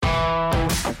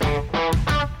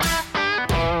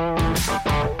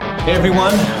Hey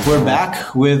everyone, we're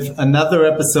back with another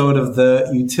episode of the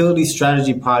Utility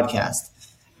Strategy Podcast.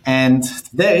 And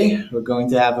today we're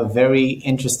going to have a very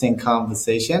interesting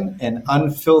conversation, an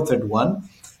unfiltered one,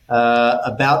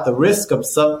 about the risk of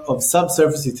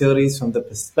subsurface utilities from the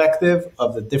perspective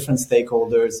of the different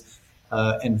stakeholders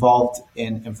involved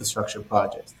in infrastructure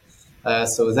projects.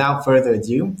 So without further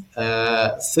ado,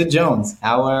 Syd Jones,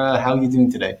 how are you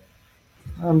doing today?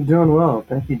 I'm doing well.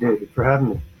 Thank you, David, for having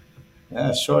me.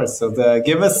 Yeah, sure. So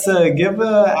give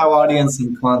our audience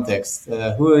some context.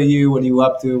 Who are you? What are you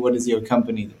up to? What does your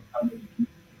company do?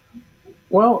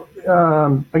 Well,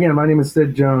 again, my name is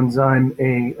Syd Jones. I'm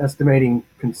a estimating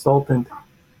consultant,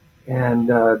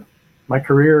 and my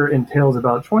career entails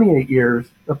about 28 years,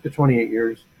 up to 28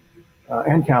 years,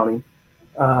 and counting.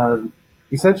 Uh,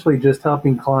 Essentially, just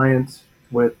helping clients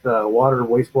with water,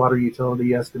 wastewater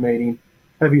utility estimating,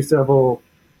 heavy civil,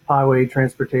 highway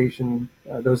transportation,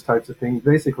 those types of things.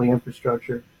 Basically,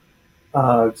 infrastructure.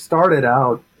 Started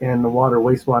out in the water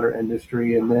wastewater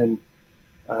industry, and then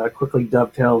quickly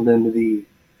dovetailed into the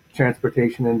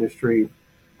transportation industry,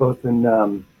 both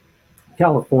in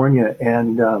California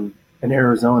and in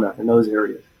Arizona, in those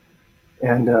areas.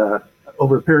 And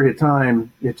over a period of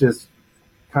time, it just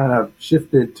kind of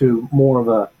shifted to more of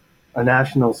a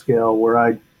national scale, where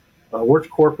I worked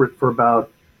corporate for about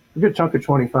a good chunk of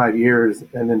 25 years.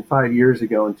 And then 5 years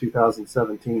ago in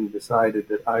 2017, decided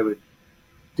that I would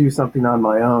do something on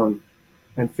my own,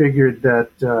 and figured that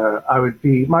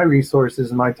my resources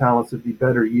and my talents would be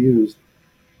better used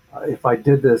if I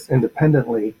did this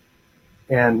independently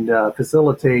and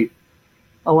facilitate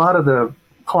a lot of the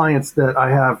clients that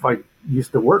I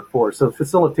used to work for. So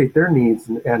facilitate their needs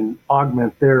and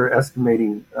augment their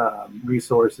estimating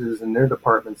resources and their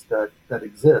departments that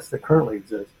currently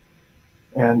exist.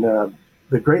 And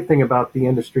the great thing about the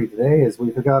industry today is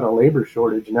we've got a labor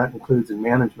shortage, and that includes in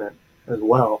management as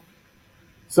well.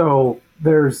 So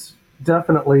there's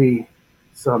definitely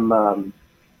some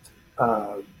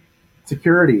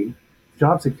security,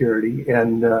 job security,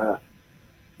 and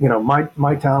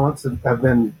my talents have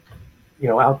been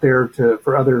out there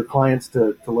for other clients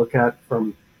to look at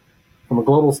from a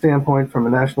global standpoint, from a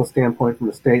national standpoint, from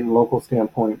a state and local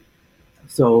standpoint.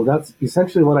 So that's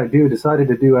essentially what I do. Decided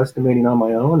to do estimating on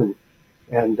my own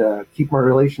and keep my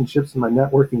relationships and my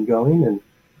networking going.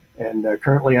 And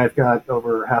currently I've got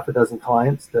over half a dozen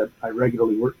clients that I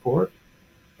regularly work for.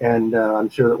 And I'm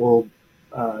sure that we'll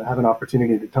have an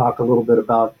opportunity to talk a little bit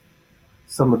about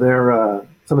some of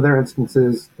their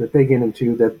instances that they get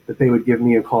into that they would give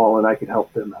me a call and I could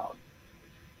help them out.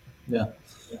 Yeah.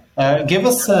 Give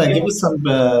us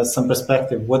some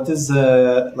perspective. What is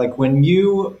like when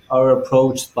you are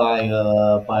approached by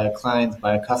a client,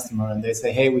 by a customer, and they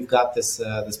say, "Hey, we've got this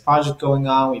project going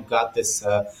on. We've got this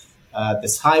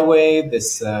highway,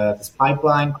 this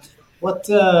pipeline." What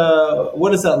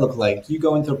does that look like? You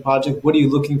go into a project. What are you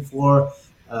looking for?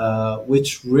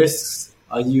 Which risks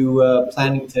are you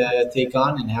planning to take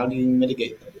on, and how do you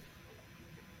mitigate them?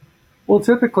 Well,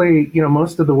 typically,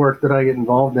 most of the work that I get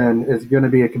involved in is going to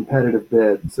be a competitive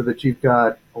bid, so that you've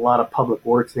got a lot of public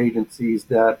works agencies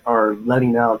that are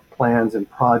letting out plans and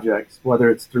projects, whether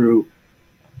it's through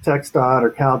TxDOT or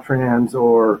Caltrans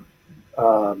or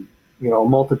a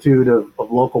multitude of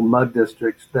local mud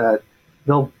districts that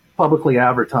they'll publicly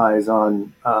advertise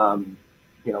on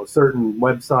certain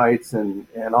websites,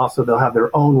 and also they'll have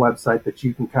their own website that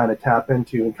you can kind of tap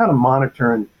into and kind of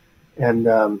monitor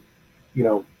and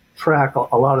track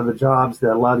a lot of the jobs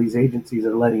that a lot of these agencies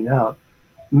are letting out.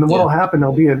 And then what will happen,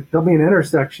 there'll be an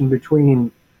intersection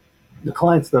between the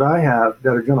clients that I have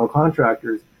that are general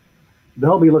contractors.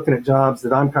 They'll be looking at jobs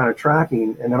that I'm kind of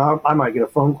tracking, and then I might get a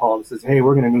phone call that says, "Hey,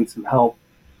 we're going to need some help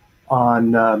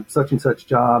on such and such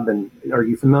job, and are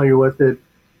you familiar with it?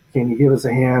 Can you give us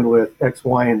a hand with X,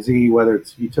 Y, and Z, whether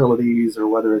it's utilities or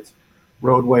whether it's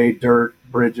roadway, dirt,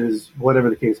 bridges, whatever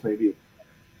the case may be."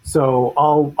 So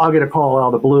I'll get a call out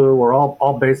of the blue, or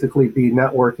I'll basically be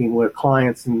networking with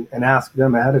clients and ask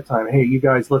them ahead of time, "Hey, you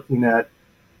guys looking at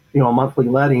a monthly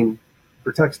letting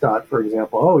for TxDOT, for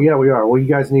example?" "Oh yeah, we are." "Well, you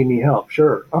guys need any help?"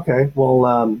 "Sure." "Okay, well,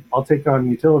 I'll take on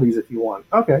utilities if you want."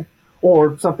 "Okay."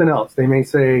 Or something else. They may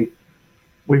say,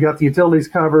 "We've got the utilities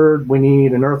covered. We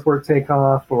need an earthwork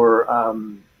takeoff, or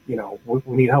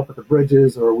we need help with the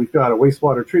bridges, or we've got a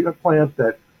wastewater treatment plant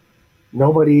that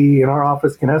nobody in our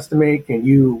office can estimate. Can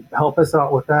you help us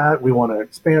out with that? We want to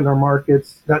expand our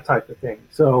markets," that type of thing.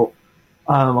 So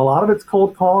a lot of it's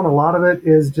cold calling. A lot of it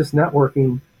is just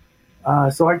networking.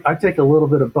 So I take a little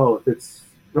bit of both. It's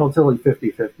relatively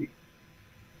 50-50.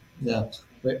 Yeah.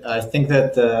 I think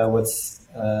that what's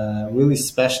really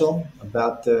special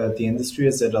about the industry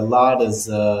is that a lot is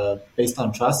based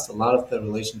on trust. A lot of the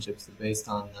relationships are based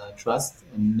on trust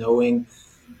and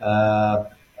uh,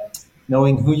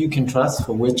 knowing who you can trust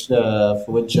for which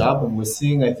job. And we're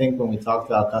seeing, I think, when we talk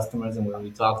to our customers and when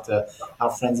we talk to our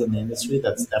friends in the industry,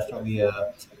 that's definitely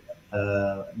a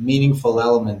meaningful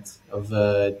element of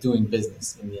doing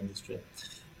business in the industry.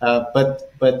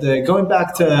 But going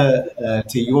back to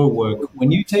your work,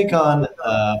 when you take on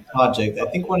a project, I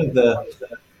think one of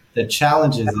the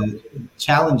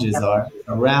challenges are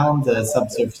around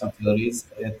subsurface utilities.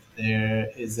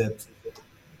 That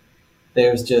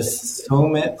there's just so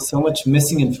much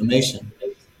missing information.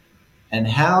 And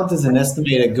how does an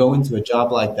estimator go into a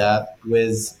job like that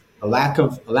with a lack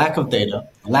of data,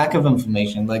 a lack of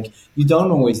information? Like you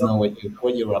don't always know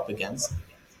what you're up against.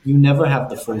 You never have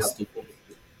the full story.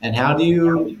 And how do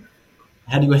you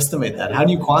estimate that? How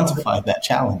do you quantify that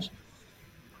challenge?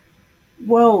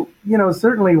 Well,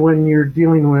 certainly when you're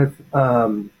dealing with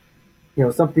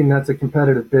something that's a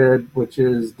competitive bid, which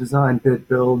is design, bid,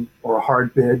 build, or a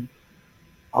hard bid,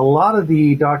 a lot of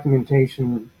the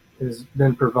documentation has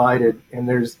been provided, and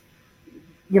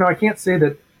I can't say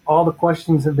that all the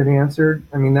questions have been answered.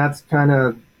 I mean, that's kind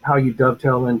of how you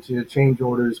dovetail into change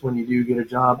orders when you do get a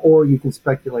job, or you can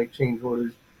speculate change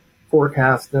orders,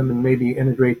 forecast them, and maybe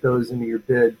integrate those into your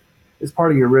bid as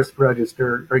part of your risk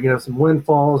register. Are you going to have some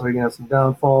windfalls? Are you going to have some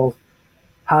downfalls?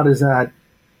 How does that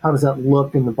how does that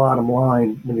look in the bottom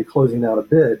line when you're closing out a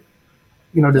bid?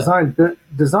 Yeah,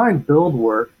 Design build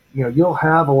work. You'll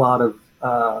have a lot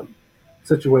of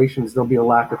situations. There'll be a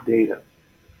lack of data.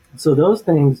 So those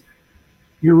things,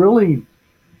 you're really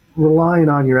relying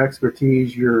on your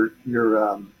expertise, your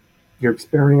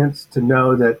experience to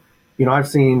know that. I've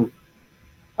seen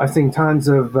tons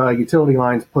of utility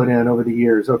lines put in over the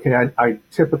years. Okay, I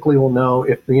typically will know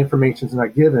if the information's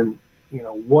not given,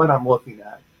 what I'm looking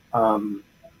at.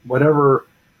 Whatever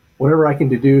I can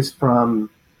deduce from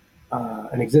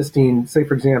an existing, say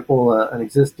for example, an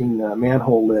existing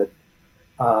manhole lid.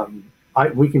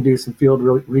 We can do some field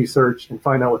research and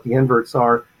find out what the inverts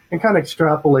are and kind of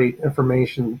extrapolate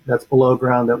information that's below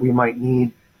ground that we might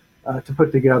need to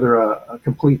put together a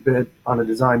complete bid on a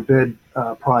design bid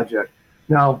project.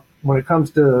 Now, when it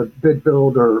comes to bid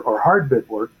build or hard bid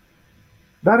work,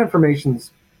 that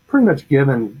information's pretty much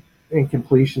given in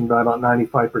completion by about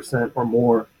 95% or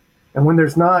more. And when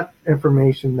there's not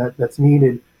information that's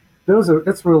needed,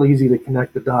 that's really easy to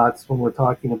connect the dots when we're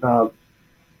talking about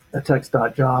a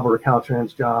TxDOT job or a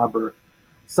Caltrans job or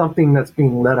something that's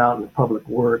being let out in the public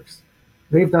works.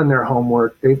 They've done their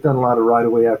homework. They've done a lot of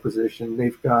right-of-way acquisition.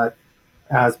 They've got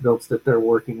as-built that they're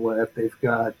working with. They've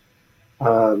got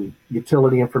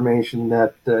utility information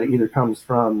that either comes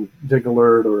from Dig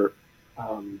Alert or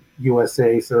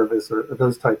USA service or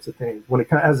those types of things.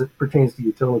 As it pertains to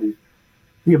utilities,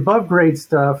 the above grade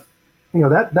stuff,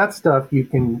 that stuff you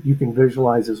can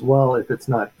visualize as well if it's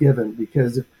not given,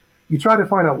 because if you try to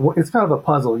find out it's kind of a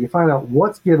puzzle. You find out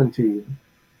what's given to you,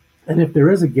 and if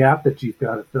there is a gap that you've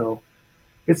got to fill,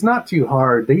 it's not too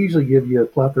hard. They usually give you a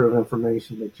plethora of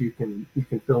information that you can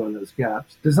fill in those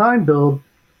gaps. Design build,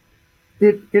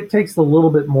 it takes a little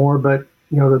bit more, but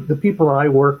the people I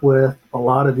work with, a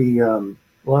lot of the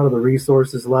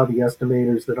resources, a lot of the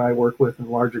estimators that I work with in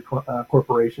larger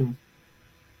corporations,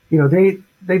 they've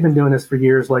been doing this for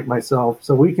years, like myself.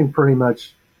 So we can pretty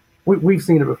much we've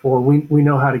seen it before. We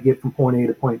know how to get from point A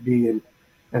to point B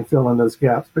and fill in those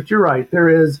gaps. But you're right, there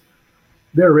is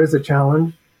a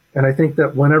challenge, and I think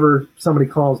that whenever somebody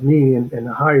calls me and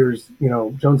hires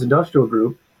Jones Industrial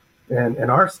Group and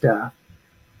our staff,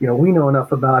 we know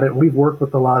enough about it. We've worked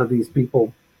with a lot of these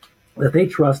people that they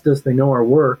trust us. They know our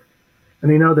work, and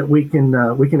they know that we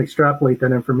can extrapolate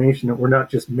that information, that we're not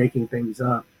just making things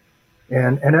up.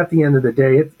 And at the end of the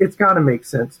day, it's got to make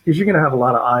sense, because you're going to have a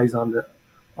lot of eyes on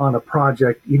a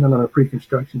project, even on a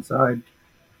pre-construction side.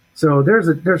 So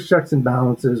there's checks and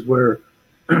balances where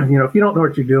if you don't know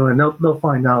what you're doing, they'll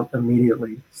find out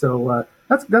immediately. So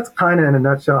that's kind of in a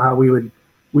nutshell how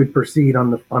we'd proceed on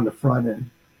the front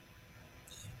end.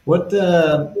 What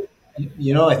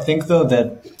I think though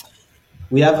that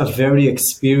we have a very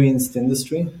experienced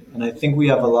industry, and I think we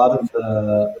have a lot of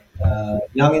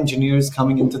young engineers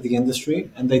coming into the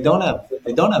industry, and they don't have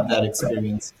that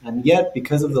experience, and yet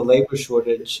because of the labor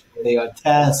shortage, they are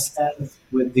tasked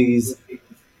with these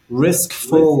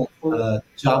riskful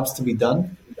jobs to be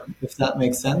done, if that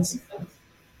makes sense.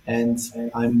 And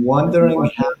I'm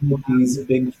wondering how these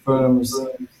big firms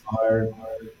are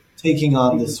taking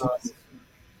on this risk.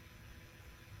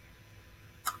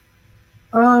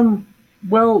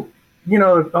 Well,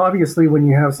 Obviously, when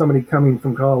you have somebody coming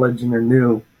from college and they're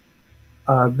new,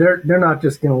 they're not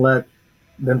just going to let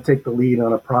them take the lead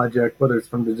on a project, whether it's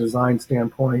from the design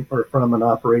standpoint or from an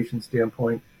operation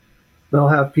standpoint. They'll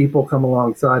have people come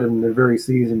alongside them. They're very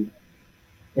seasoned,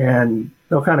 and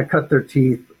they'll kind of cut their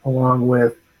teeth along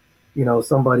with,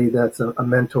 somebody that's a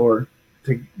mentor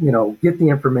to, get the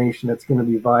information that's going to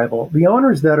be viable. The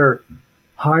owners that are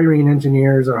hiring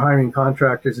engineers or hiring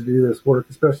contractors to do this work,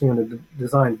 especially on the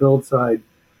design build side,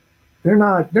 they're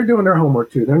doing their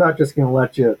homework too. They're not just going to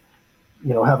let you,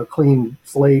 have a clean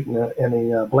slate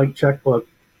and a blank checkbook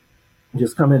and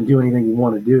just come in and do anything you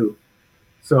want to do.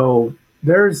 So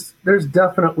there's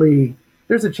definitely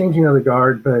there's a changing of the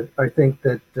guard, but I think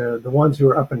that the ones who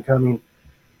are up and coming,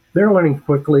 they're learning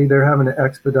quickly. They're having to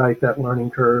expedite that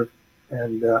learning curve,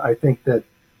 and I think that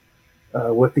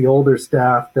with the older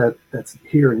staff that's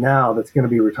here now, that's going to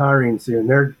be retiring soon,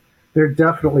 they're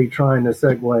definitely trying to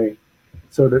segue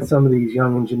so that some of these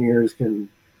young engineers can,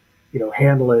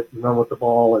 handle it and run with the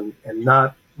ball and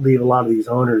not leave a lot of these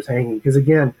owners hanging. Because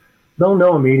again, they'll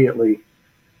know immediately,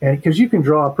 and because you can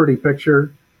draw a pretty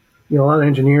picture. A lot of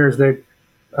engineers,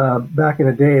 back in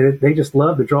the day, they just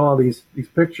love to draw these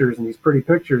pictures and these pretty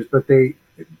pictures, but the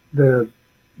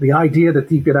idea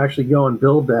that you could actually go and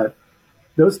build that,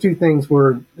 those two things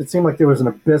it seemed like there was an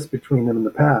abyss between them in the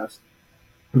past.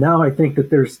 Now I think that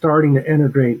they're starting to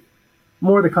integrate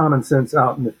more of the common sense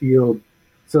out in the field.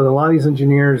 So a lot of these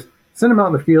engineers, send them out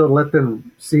in the field, let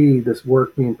them see this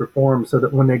work being performed so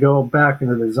that when they go back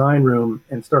into the design room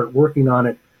and start working on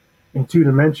it in two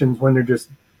dimensions, when they're just,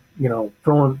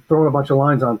 throwing a bunch of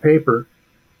lines on paper,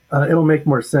 it'll make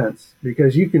more sense,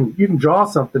 because you can draw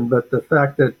something, but the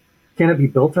fact that can it be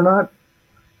built or not,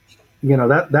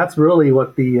 that's really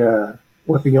what the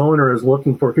owner is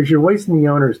looking for, because you're wasting the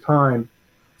owner's time,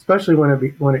 especially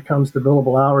when it comes to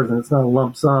billable hours and it's not a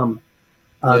lump sum.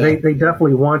 They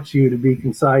definitely want you to be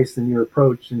concise in your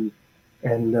approach and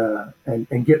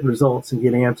get results and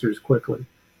get answers quickly.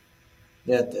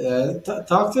 Yeah,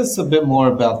 talk to us a bit more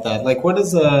about that. Like, what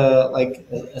is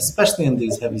especially in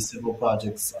these heavy civil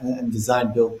projects and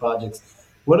design build projects,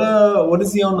 what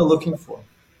is the owner looking for?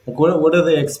 Like, what are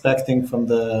they expecting from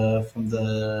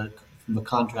the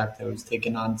contractor who's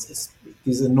taking on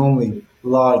these are normally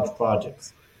large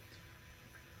projects?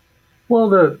 Well,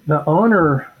 the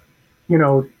owner,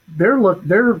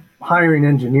 they're hiring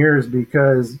engineers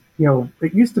because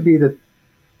it used to be that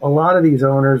a lot of these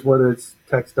owners, whether it's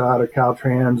TxDOT or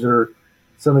Caltrans or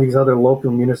some of these other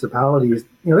local municipalities,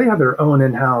 they have their own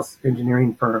in-house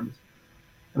engineering firms.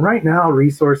 And right now,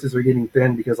 resources are getting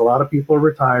thin because a lot of people are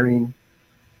retiring.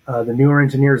 The newer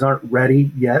engineers aren't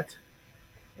ready yet,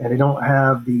 and they don't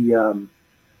have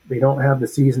the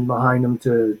season behind them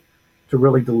to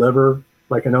really deliver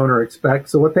like an owner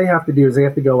expects. So what they have to do is they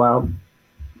have to go out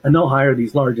and they'll hire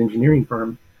these large engineering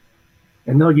firms,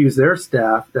 and they'll use their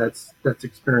staff that's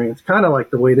experienced, kind of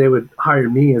like the way they would hire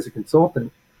me as a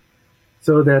consultant,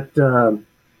 so that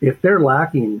if they're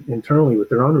lacking internally with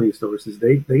their own resources,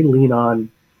 they lean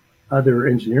on other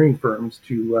engineering firms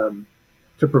to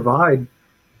provide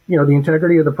the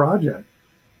integrity of the project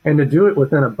and to do it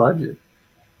within a budget.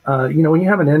 When you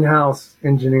have an in-house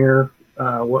engineer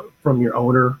from your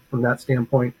owner from that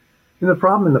standpoint, the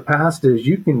problem in the past is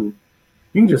you can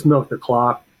just milk the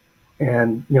clock.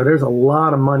 And there's a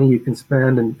lot of money you can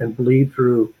spend and bleed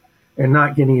through and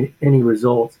not getting any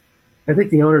results. I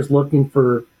think the owner's looking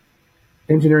for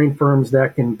engineering firms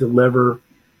that can deliver.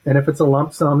 And if it's a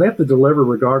lump sum, they have to deliver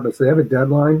regardless. They have a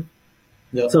deadline.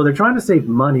 Yep. So they're trying to save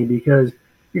money because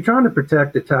you're trying to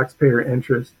protect the taxpayer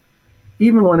interest,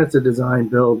 even when it's a design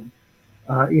build.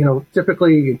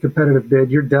 Typically in competitive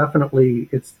bid,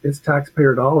 it's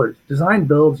taxpayer dollars. Design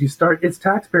builds, it's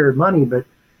taxpayer money, but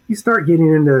you start getting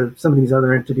into some of these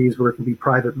other entities where it can be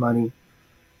private money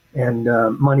and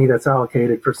money that's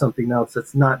allocated for something else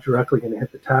that's not directly going to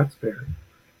hit the taxpayer.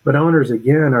 But owners,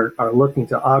 again, are looking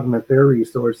to augment their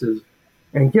resources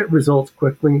and get results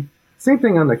quickly. Same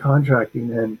thing on the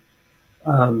contracting end.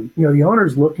 The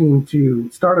owner's looking to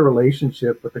start a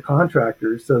relationship with the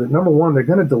contractors so that, number one, they're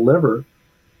going to deliver.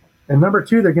 And number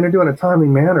two, they're going to do it in a timely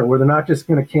manner where they're not just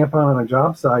going to camp out on a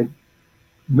job site,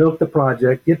 milk the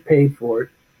project, get paid for it.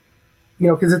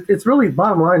 Because it's really,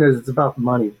 bottom line is it's about the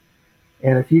money.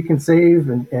 And if you can save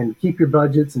and keep your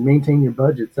budgets and maintain your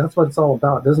budgets, that's what it's all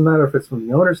about. It doesn't matter if it's from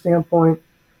the owner standpoint,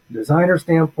 designer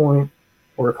standpoint,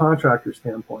 or a contractor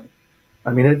standpoint.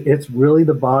 I mean, it's really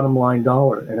the bottom line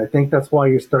dollar. And I think that's why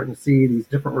you're starting to see these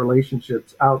different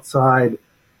relationships outside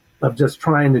of just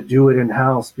trying to do it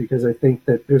in-house, because I think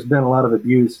that there's been a lot of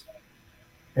abuse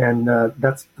And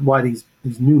that's why these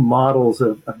new models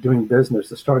of doing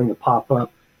business are starting to pop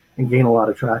up and gain a lot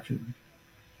of traction.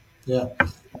 Yeah. I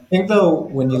think though,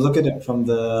 when you look at it from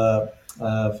the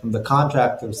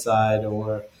contractor side,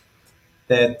 or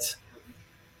that,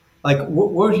 like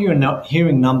we're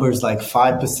hearing numbers like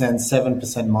 5%,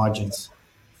 7% margins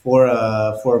for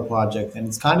a project, and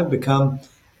it's kind of become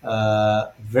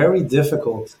very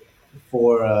difficult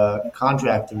for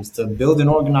contractors to build an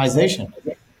organization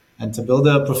and to build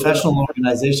a professional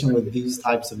organization with these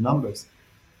types of numbers.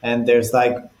 And there's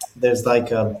like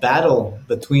a battle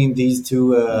between these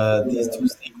two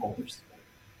stakeholders.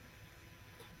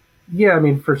 Yeah, I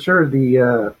mean, for sure,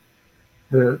 the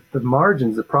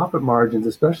margins, the profit margins,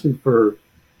 especially for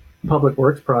public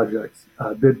works projects,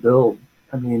 bid build,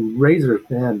 I mean, razor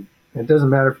thin. It doesn't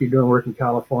matter if you're doing work in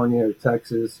California or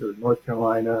Texas or North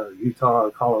Carolina or Utah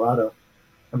or Colorado.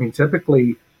 I mean,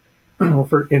 typically,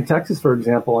 for in Texas, for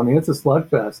example, I mean, it's a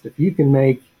slugfest. If you can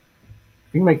make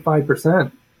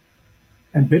 5%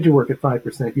 and bid your work at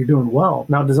 5%, you're doing well.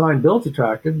 Now, design build's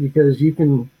attractive because you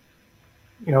can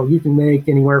make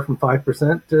anywhere from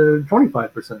 5% to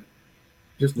 25%.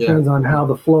 Just Yeah. depends on how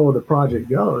the flow of the project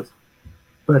goes.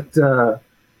 But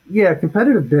yeah,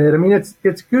 competitive bid. I mean,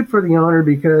 it's good for the owner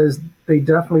because they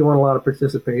definitely want a lot of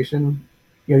participation.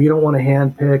 You don't want to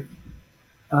handpick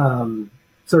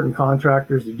certain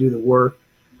contractors to do the work.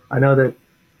 I know that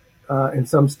in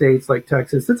some states like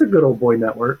Texas, it's a good old boy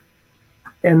network,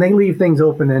 and they leave things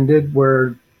open ended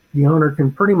where the owner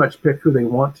can pretty much pick who they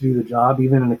want to do the job,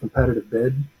 even in a competitive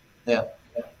bid. Yeah.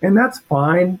 And that's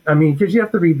fine. I mean, because you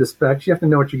have to read the specs, you have to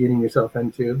know what you're getting yourself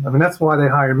into. I mean, that's why they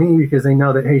hire me, because they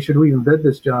know that, hey, should we even bid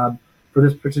this job for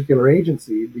this particular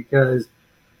agency? Because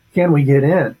can we get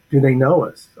in? Do they know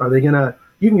us? Are they gonna?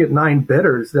 You can get 9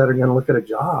 bidders that are going to look at a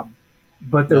job,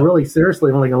 but they're Yeah. really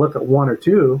seriously only going to look at 1 or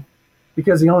 2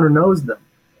 because the owner knows them.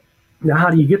 Now, how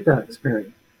do you get that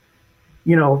experience?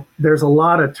 There's a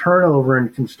lot of turnover in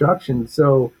construction,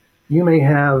 so you may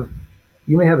have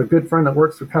you may have a good friend that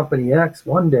works for company X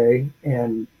one day,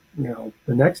 and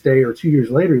the next day or 2 years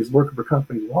later he's working for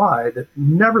company Y that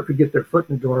never could get their foot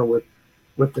in the door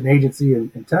with an agency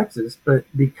in Texas, but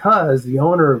because the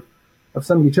owner of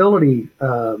some utility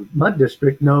mud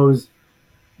district knows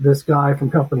this guy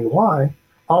from company Y,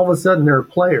 all of a sudden they're a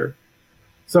player.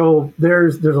 So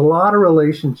there's a lot of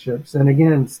relationships, and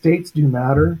again, states do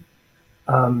matter.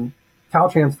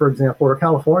 Caltrans, for example, or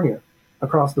California,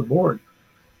 across the board,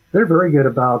 they're very good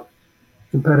about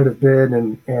competitive bid.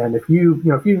 And if you've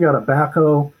got a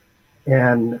backhoe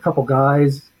and a couple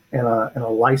guys and a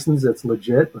license that's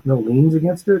legit with no liens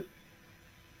against it,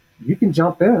 you can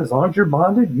jump in. As long as you're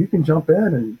bonded, you can jump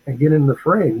in and get in the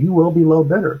fray, and you will be low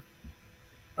bidder.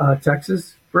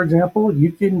 Texas, for example,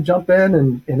 you can jump in,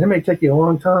 and it may take you a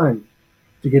long time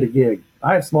to get a gig.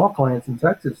 I have small clients in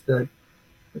Texas that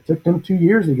it took them 2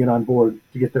 years to get on board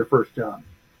to get their first job.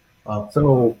 Wow.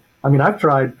 So, I mean, I've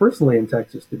tried personally in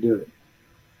Texas to do it.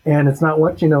 And it's not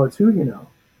what you know, it's who you know.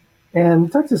 And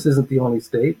Texas isn't the only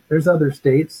state. There's other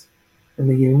states in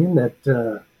the union that,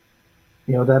 that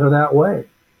are that way.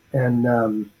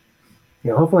 And,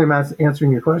 hopefully I'm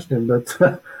answering your question, but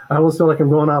I always feel like I'm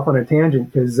going off on a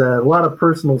tangent because a lot of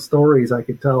personal stories I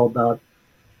could tell about,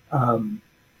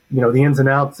 the ins and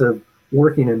outs of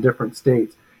working in different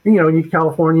states. And, in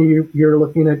California, you're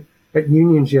looking at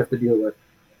unions you have to deal with.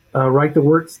 Right to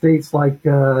work states like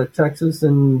Texas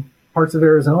and parts of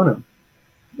Arizona,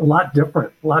 a lot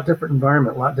different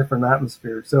environment, a lot different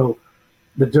atmosphere. So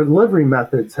the delivery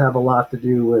methods have a lot to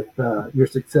do with your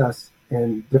success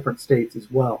in different states as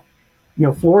well.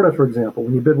 Florida, for example,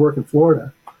 when you bid work in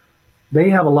Florida, they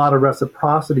have a lot of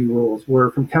reciprocity rules where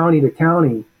from county to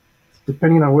county,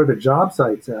 depending on where the job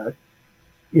site's at,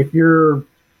 if your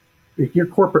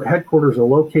corporate headquarters are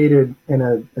located in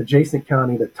an adjacent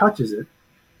county that touches it,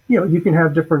 you can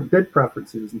have different bid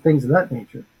preferences and things of that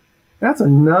nature. That's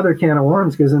another can of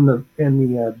worms because in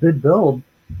the bid build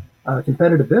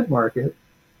competitive bid market,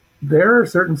 there are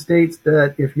certain states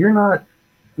that if you're not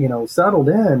settled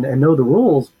in and know the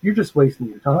rules, you're just wasting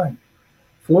your time.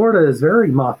 Florida is very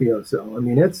mafioso. I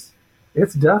mean, it's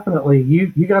definitely you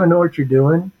got to know what you're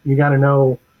doing. You got to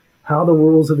know how the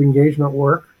rules of engagement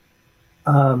work.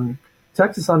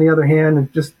 Texas, on the other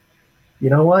hand, just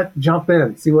jump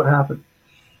in, see what happens.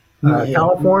 Yeah.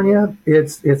 California,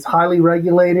 it's highly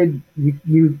regulated.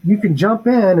 You can jump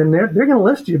in and they're going to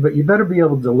list you, but you better be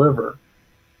able to deliver.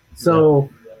 So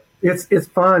it's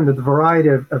fun, the variety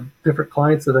of different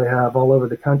clients that I have all over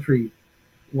the country.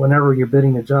 Whenever you're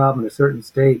bidding a job in a certain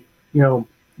state,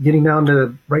 getting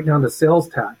right down to sales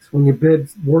tax. When you bid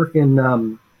work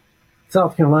in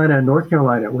South Carolina and North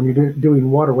Carolina, when you're doing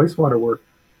wastewater work,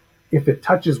 if it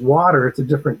touches water, it's a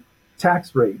different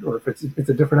tax rate, or if it's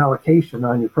a different allocation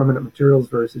on your permanent materials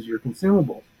versus your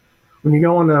consumables. When you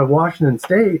go into Washington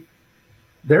State,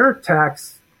 their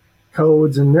tax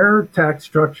codes and their tax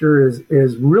structure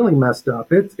is really messed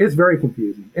up. It's very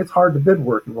confusing. It's hard to bid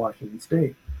work in Washington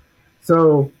State.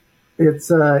 So it's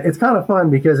kind of fun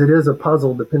because it is a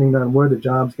puzzle depending on where the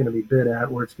job's going to be bid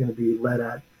at, where it's going to be led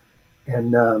at,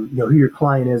 and who your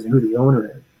client is and who the owner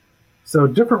is. So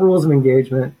different rules of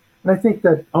engagement. And I think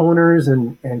that owners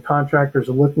and contractors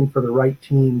are looking for the right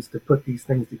teams to put these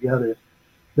things together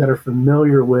that are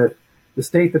familiar with the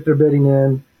state that they're bidding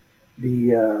in,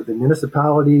 the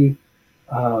municipality,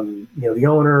 the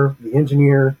owner, the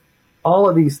engineer. All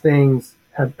of these things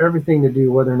have everything to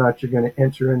do whether or not you're going to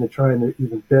enter into trying to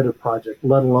even bid a project,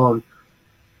 let alone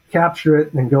capture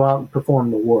it and go out and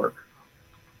perform the work.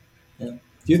 Yeah.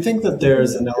 Do you think that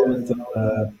there's an element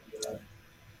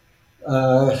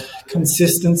of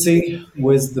consistency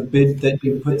with the bid that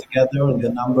you put together and the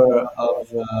number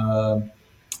of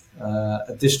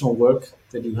additional work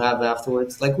that you have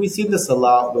afterwards? Like we see this a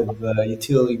lot with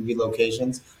utility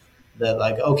relocations. That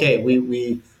like, okay,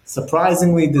 we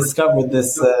surprisingly discovered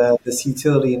this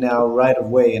utility now right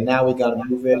away, and now we got to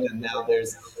move it, and now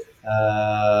there's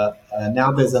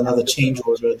another change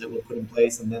order that we put in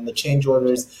place, and then the change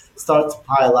orders start to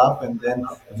pile up, and then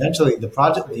eventually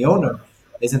the owner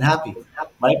isn't happy,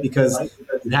 right? Because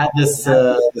you had this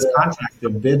contractor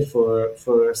bid for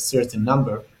a certain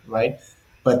number, right?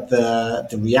 But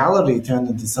the reality turned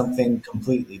into something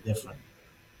completely different.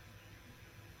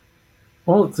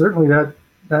 Well, certainly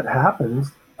that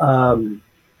happens. When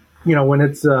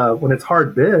it's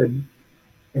hard bid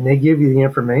and they give you the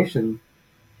information,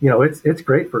 it's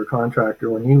great for a contractor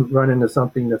when you run into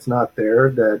something that's not there,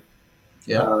 that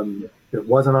Yeah. it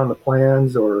wasn't on the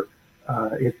plans, or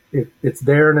it's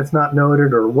there and it's not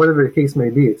noted, or whatever the case may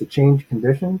be. It's a changed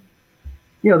condition.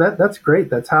 That's great.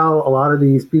 That's how a lot of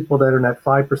these people that are in that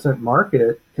 5%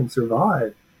 market can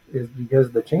survive, is because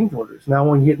of the change orders. Now,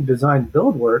 when you get in design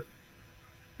build work,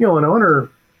 an owner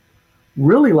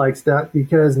really likes that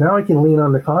because now I can lean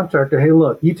on the contractor. Hey,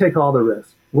 look, you take all the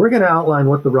risks. We're going to outline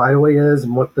what the right of way is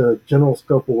and what the general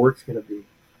scope of work is going to be.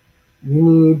 You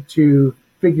need to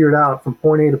figure it out from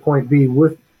point A to point B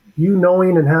with you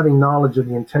knowing and having knowledge of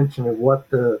the intention of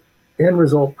what the end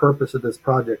result purpose of this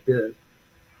project is.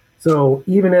 So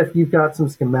even if you've got some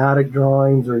schematic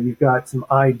drawings or you've got some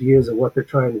ideas of what they're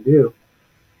trying to do,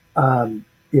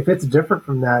 if it's different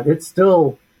from that, it's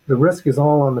still, the risk is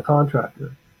all on the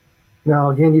contractor.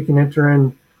 Now, again, you can enter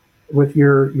in with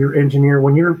your engineer.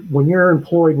 When you're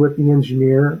employed with the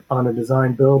engineer on a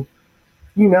design build,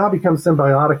 you now become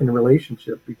symbiotic in a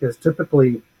relationship, because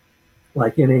typically,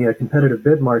 like in a competitive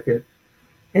bid market,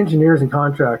 engineers and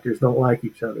contractors don't like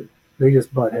each other. They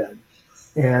just butt heads.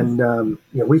 And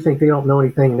we think they don't know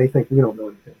anything, and they think we don't know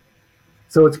anything.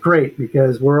 So it's great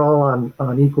because we're all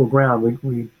on equal ground.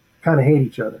 We kind of hate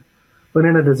each other. But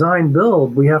in a design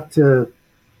build, we have to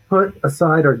put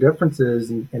aside our differences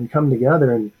and come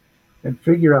together and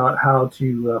figure out how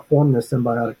to form this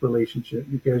symbiotic relationship,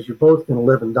 because you're both going to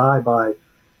live and die by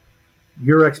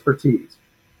your expertise.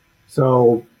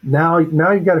 So now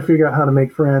you've got to figure out how to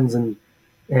make friends and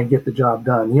get the job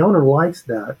done. The owner likes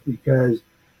that because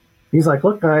he's like,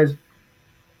 look, guys,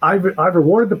 I've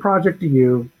rewarded the project to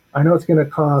you. I know it's going to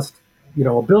cost,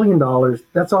 $1 billion.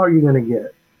 That's all you're going to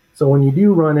get. So when you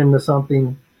do run into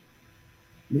something,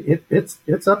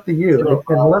 it's up to you.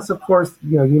 Unless, of course,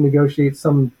 you negotiate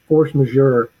some force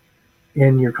majeure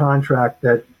in your contract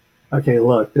that, okay,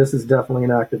 look, this is definitely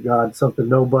an act of God, something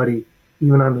nobody,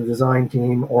 even on the design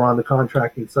team or on the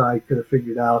contracting side, could have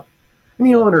figured out. And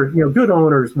the owner, good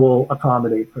owners will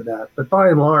accommodate for that. But by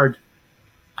and large,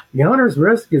 the owner's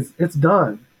risk it's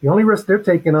done. The only risk they're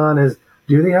taking on is,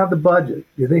 do they have the budget?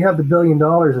 Do they have the $1 billion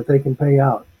that they can pay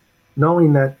out?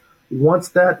 Knowing that once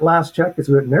that last check is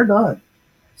written, they're done.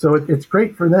 So it's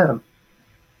great for them.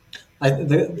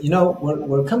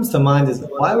 What comes to mind is,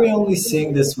 why are we only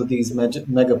seeing this with these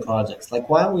mega projects? Like,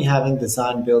 why are we having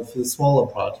design build for the smaller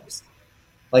projects?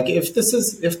 Like, if the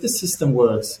system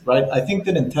works, right? I think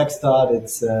that in TechStart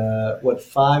it's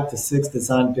 5 to 6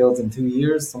 design builds in 2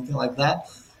 years, something like that.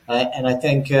 And I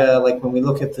think like when we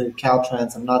look at the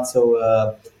Caltrans, I'm not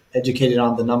so educated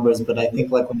on the numbers, but I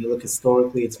think like when you look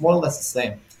historically, it's more or less the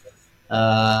same.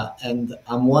 And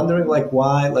I'm wondering, like,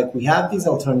 why, like, we have these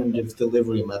alternative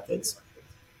delivery methods.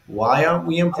 Why aren't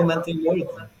we implementing more of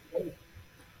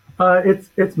them?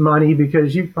 It's money,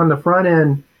 because you, on the front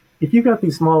end, if you've got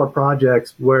these smaller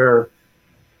projects where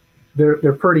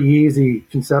they're pretty easy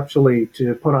conceptually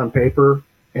to put on paper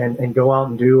and go out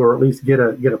and do, or at least get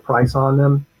a price on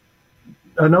them,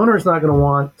 an owner is not going to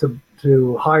want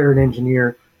to hire an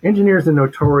engineer. Engineers are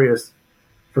notorious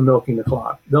for milking the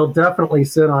clock. They'll definitely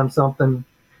sit on something,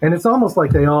 and it's almost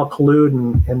like they all collude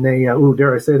and they,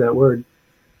 dare I say that word?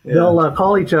 Yeah. They'll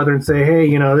call each other and say,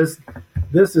 hey,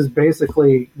 this is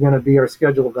basically going to be our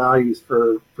scheduled values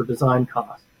for design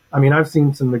costs. I mean, I've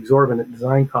seen some exorbitant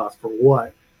design costs for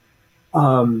what?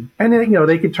 And then,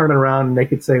 they could turn it around and they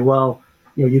could say, well,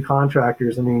 you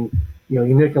contractors, I mean, you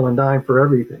nickel and dime for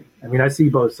everything. I mean, I see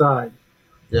both sides.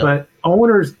 Yeah. But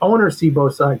owners see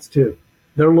both sides too.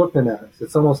 They're looking at us.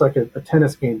 It's almost like a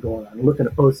tennis game going on. You're looking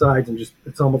at both sides and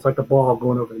it's almost like a ball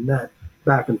going over the net,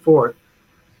 back and forth.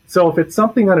 So if it's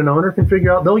something that an owner can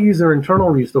figure out, they'll use their internal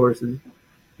resources,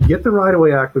 get the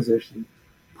right-of-way acquisition,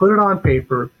 put it on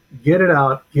paper, get it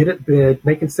out, get it bid.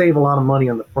 They can save a lot of money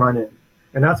on the front end.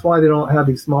 And that's why they don't have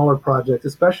these smaller projects,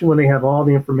 especially when they have all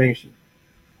the information,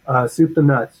 soup to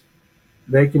nuts.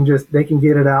 They can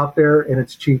get it out there and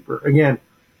it's cheaper. Again,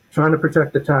 trying to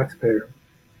protect the taxpayer.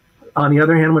 On the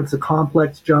other hand, when it's a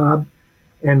complex job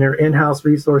and their in-house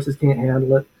resources can't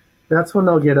handle it, that's when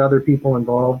they'll get other people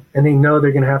involved, and they know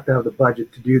they're going to have the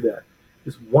budget to do that.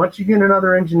 Because once you get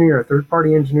another engineer, a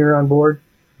third-party engineer on board,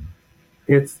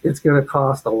 it's going to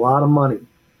cost a lot of money.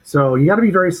 So you got to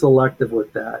be very selective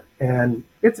with that, and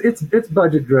it's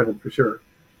budget driven for sure.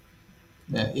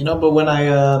 Yeah, but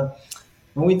when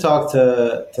we talk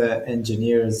to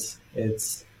engineers,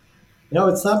 it's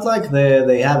not like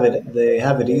they have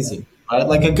it easy. Right?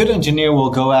 Like a good engineer will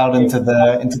go out into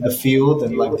the field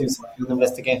and like do some field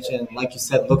investigation. Like you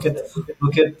said, look at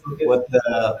what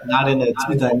not in a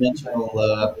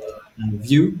two-dimensional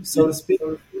view, so to speak,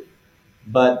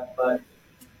 but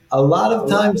a lot of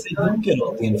times they don't get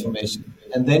all the information,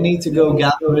 and they need to go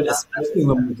gather it, especially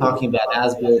when we're talking about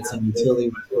as-built and utility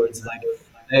records. Like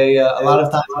a lot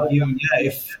of times,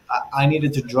 if I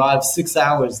needed to drive 6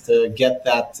 hours to get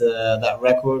that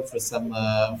record for some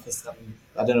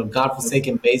I don't know,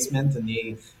 godforsaken basement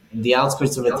in the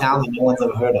outskirts of a town that no one's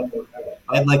ever heard of.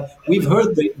 Right? Like we've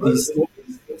heard these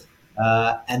stories,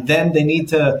 and then they need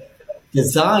to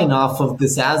design off of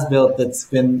this as-built that's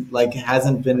been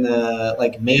hasn't been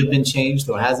may have been changed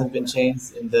or hasn't been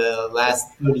changed in the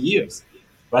last 30 years,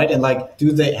 right? And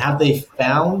have they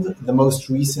found the most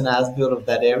recent as-built of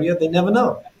that area? They never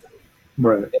know.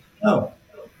 Right. They never know.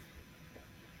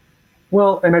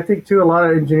 Well, and I think too, a lot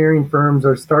of engineering firms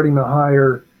are starting to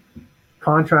hire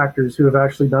contractors who have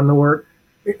actually done the work.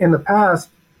 In the past,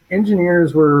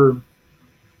 engineers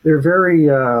they're very,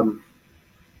 I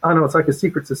don't know, it's like a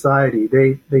secret society.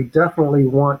 They definitely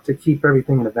want to keep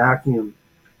everything in a vacuum.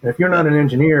 And if you're not an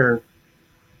engineer,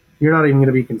 you're not even going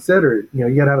to be considered. You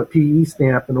got to have a PE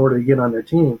stamp in order to get on their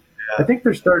team. Yeah. I think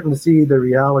they're starting to see the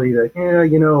reality that,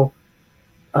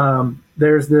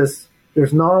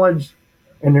 there's knowledge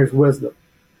and there's wisdom.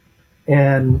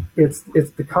 And it's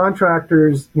the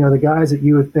contractors, the guys that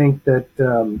you would think that,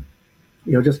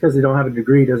 just because they don't have a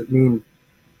degree doesn't mean,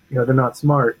 they're not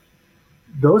smart.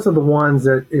 Those are the ones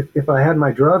that if I had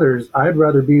my druthers, I'd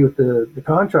rather be with the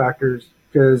contractors,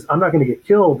 because I'm not going to get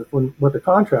killed with a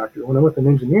contractor. When I'm with an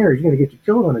engineer, he's going to get you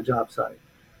killed on a job site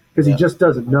because he just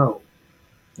doesn't know.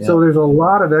 Yeah. So there's a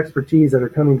lot of expertise that are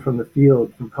coming from the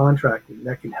field, from contracting,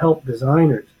 that can help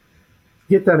designers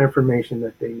get that information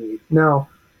that they need. Now,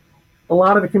 a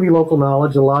lot of it can be local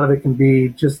knowledge. A lot of it can be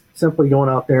just simply going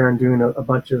out there and doing a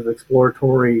bunch of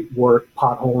exploratory work,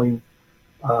 potholing,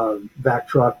 vac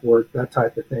truck work, that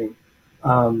type of thing.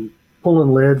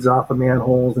 Pulling lids off of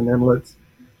manholes and inlets.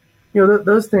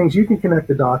 Those things, you can connect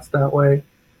the dots that way.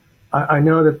 I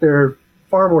know that there are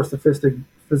far more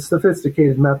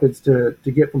sophisticated methods to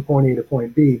get from point A to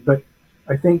point B, but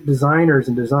I think designers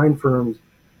and design firms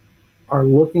are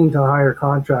looking to hire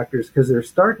contractors because they're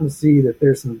starting to see that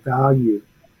there's some value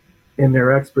in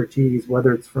their expertise,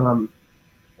 whether it's from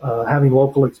having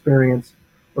local experience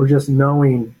or just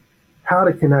knowing how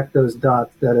to connect those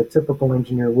dots that a typical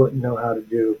engineer wouldn't know how to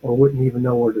do or wouldn't even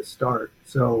know where to start.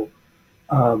 So,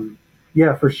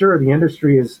 for sure, the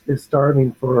industry is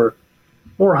starving for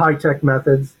more high-tech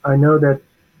methods. I know that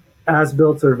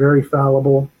as-builts are very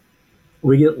fallible.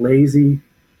 We get lazy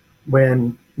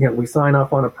when we sign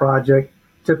off on a project.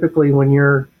 Typically, when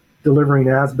you're delivering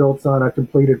as-builts on a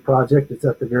completed project, it's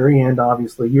at the very end.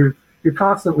 Obviously, you're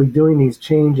constantly doing these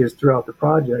changes throughout the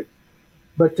project.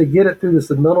 But to get it through the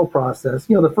submittal process,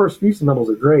 the first few submittals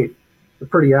are great. They're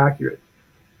pretty accurate.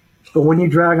 But when you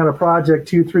drag on a project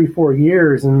 2, 3, 4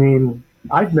 years,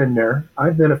 I've been there.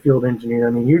 I've been a field engineer.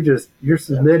 You're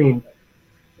submitting.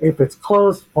 If it's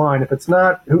close, fine. If it's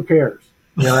not, who cares?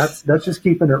 That's just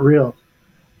keeping it real.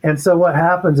 And so what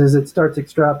happens is it starts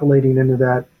extrapolating into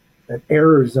that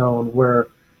error zone where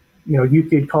you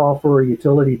could call for a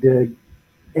utility dig,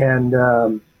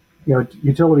 and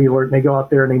utility alert, and they go out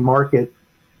there and they mark it,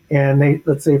 and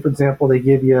let's say, for example, they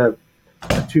give you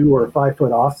a 2 or 5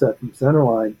 foot offset from center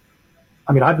line.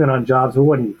 I mean, I've been on jobs that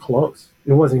wasn't even close.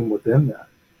 It wasn't even within that.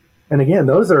 And again,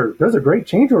 those are great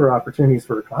change order opportunities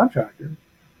for a contractor.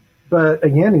 But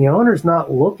again, the owner's not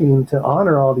looking to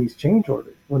honor all these change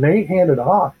orders. When they hand it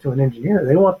off to an engineer,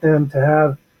 they want them to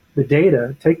have the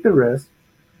data, take the risk,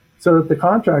 so that the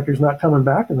contractor's not coming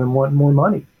back and them wanting more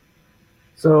money.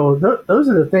 So those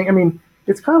are the things. I mean,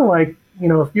 it's kind of like,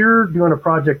 if you're doing a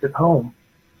project at home,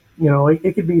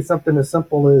 it could be something as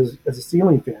simple as a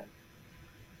ceiling fan.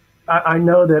 I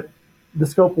know that the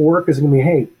scope of work is going to be,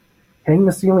 hey, hang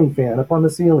the ceiling fan up on the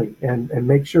ceiling and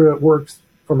make sure it works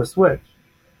from a switch.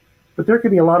 But there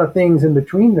could be a lot of things in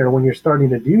between there when you're starting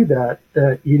to do that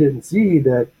you didn't see,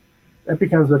 that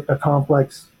becomes a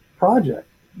complex project.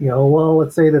 Well,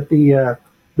 let's say that the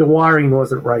wiring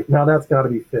wasn't right. Now that's got to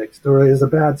be fixed, or is a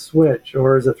bad switch,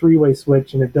 or is a three-way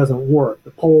switch and it doesn't work,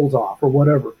 the pole's off, or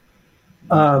whatever.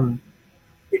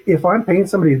 If I'm paying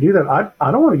somebody to do that,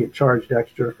 I don't want to get charged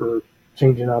extra for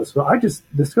changing out a switch.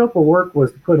 The scope of work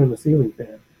was to put in a ceiling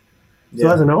fan.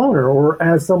 So as an owner, or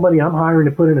as somebody I'm hiring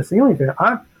to put in a ceiling fan,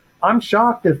 I'm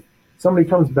shocked if somebody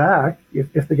comes back,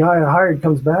 if the guy I hired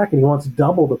comes back and he wants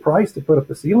double the price to put up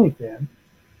a ceiling fan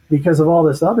because of all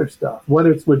this other stuff,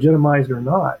 whether it's legitimized or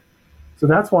not. So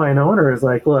that's why an owner is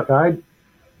like, look, I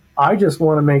just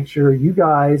want to make sure you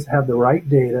guys have the right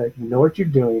data, you know what you're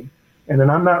doing, and then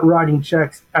I'm not writing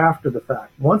checks after the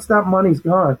fact. Once that money's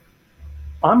gone,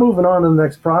 I'm moving on to the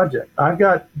next project. I've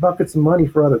got buckets of money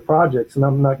for other projects, and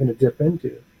I'm not going to dip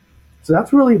into. So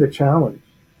that's really the challenge.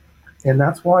 And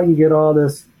that's why you get all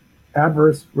this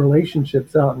adverse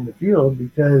relationships out in the field,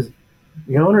 because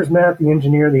the owner's mad at the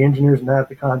engineer's mad at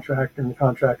the contractor, and the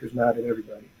contractor's mad at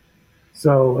everybody.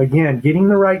 So again, getting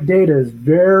the right data is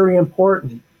very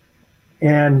important.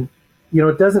 And,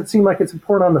 it doesn't seem like it's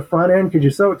important on the front end because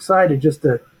you're so excited just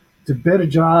to bid a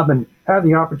job and have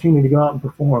the opportunity to go out and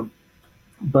perform.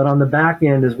 But on the back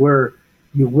end is where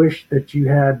you wish that you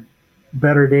had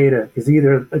better data, because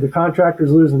either the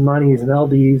contractor's losing money, he's an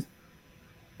LDs,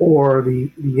 or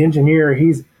the engineer,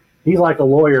 he's like a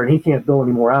lawyer and he can't bill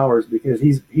any more hours because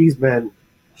he's been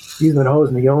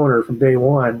hosing the owner from day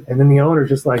one. And then the owner's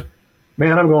just like,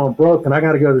 man, I'm going broke and I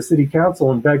got to go to the city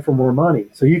council and beg for more money.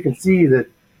 So you can see that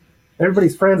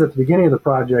everybody's friends at the beginning of the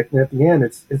project, and at the end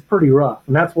it's pretty rough.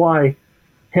 And that's why,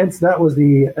 hence that was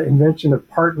the invention of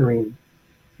partnering,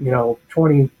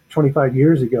 20, 25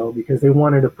 years ago, because they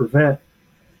wanted to prevent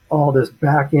all this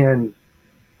back end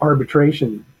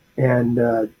arbitration and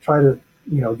try to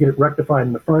get it rectified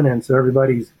in the front end, so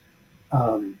everybody's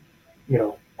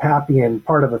happy and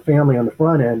part of a family on the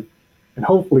front end, and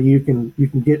hopefully you can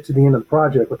get to the end of the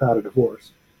project without a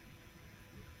divorce.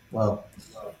 Well,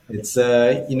 it's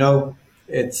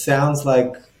it sounds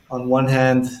like on one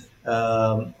hand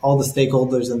all the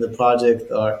stakeholders in the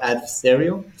project are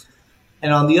adversarial,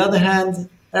 and on the other hand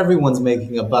everyone's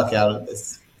making a buck out of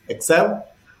this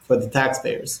except for the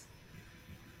taxpayers.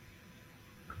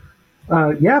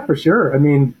 Yeah, for sure. I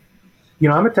mean,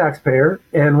 I'm a taxpayer,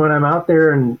 and when I'm out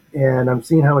there and I'm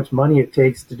seeing how much money it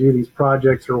takes to do these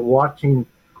projects, or watching,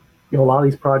 a lot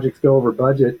of these projects go over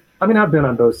budget. I mean, I've been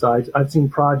on both sides. I've seen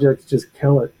projects just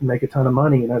kill it and make a ton of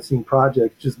money, and I've seen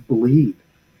projects just bleed.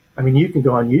 I mean, you can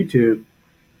go on YouTube,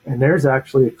 and there's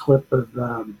actually a clip of,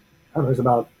 there's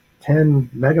about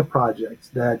 10 mega projects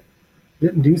that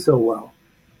didn't do so well.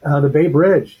 The Bay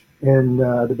Bridge in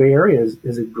the Bay Area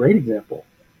is a great example.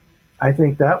 I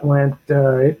think that went,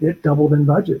 it doubled in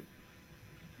budget.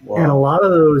 Wow. And a lot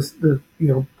of those,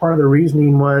 part of the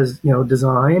reasoning was,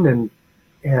 design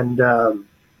and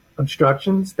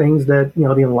obstructions, things that,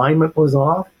 the alignment was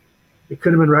off. It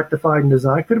could have been rectified in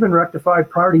design. It could have been rectified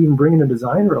prior to even bringing a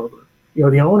designer over.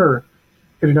 The owner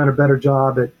could have done a better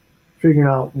job at figuring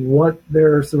out what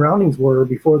their surroundings were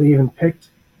before they even picked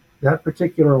that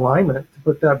particular alignment to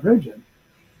put that bridge in.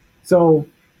 So,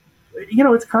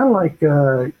 it's kind of like,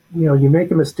 you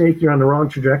make a mistake, you're on the wrong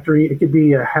trajectory. It could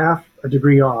be a half a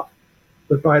degree off,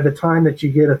 but by the time that you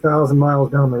get 1,000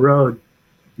 miles down the road,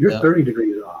 you're 30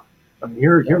 degrees off. I mean,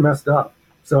 you're messed up.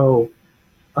 So,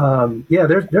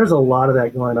 there's a lot of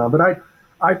that going on, but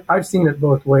I've seen it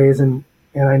both ways. And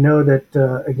I know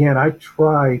that, again, I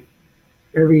try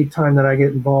every time that I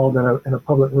get involved in a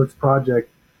public works project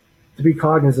to be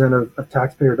cognizant of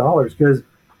taxpayer dollars, because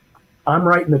I'm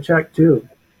writing the check too.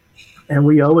 And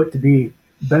we owe it to be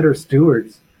better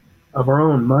stewards of our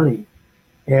own money.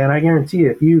 And I guarantee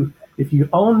you, if you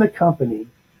own the company,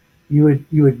 you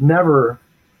would never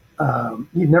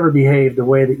you'd never behave the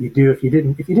way that you do if you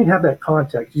didn't have that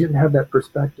context, you didn't have that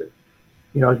perspective.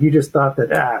 If you just thought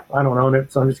that I don't own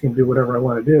it, so I'm just going to do whatever I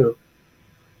want to do.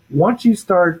 Once you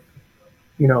start,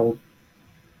 you know,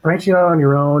 branching out on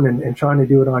your own and trying to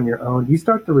do it on your own, you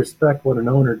start to respect what an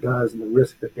owner does and the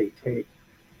risk that they take.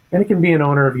 And it can be an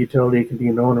owner of a utility, it can be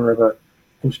an owner of a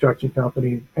construction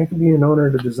company, it can be an owner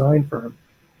of a design firm.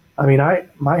 I mean,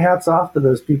 my hat's off to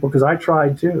those people because I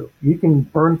tried too. You can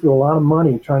burn through a lot of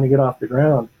money trying to get off the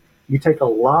ground. You take a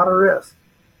lot of risk.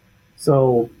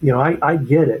 So, I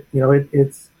get it.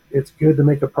 It's good to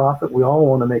make a profit. We all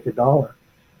want to make a dollar.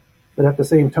 But at the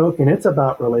same token, it's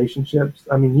about relationships.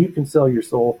 I mean, you can sell your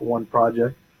soul for one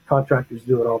project. Contractors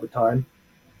do it all the time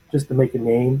just to make a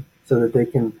name so that they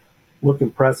can look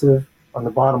impressive on the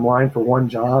bottom line for one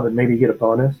job and maybe get a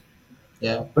bonus.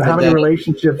 Yeah. But how many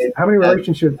relationships have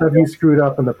you screwed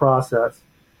up in the process?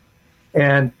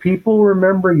 And people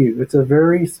remember you. It's a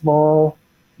very small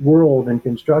world in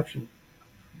construction.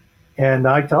 And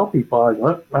I tell people,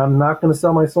 look, I'm not going to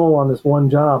sell my soul on this one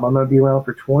job. I'm going to be around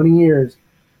for 20 years.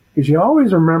 Because you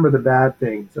always remember the bad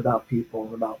things about people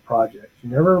and about projects. You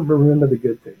never remember the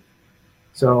good things.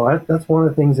 So that's one of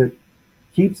the things that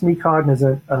keeps me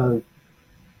cognizant of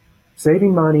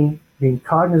saving money, being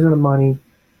cognizant of money,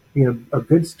 being a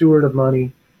good steward of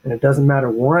money. And it doesn't matter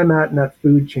where I'm at in that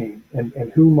food chain and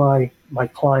who my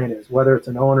client is, whether it's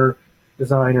an owner,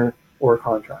 designer, or a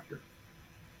contractor.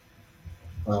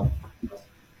 Well,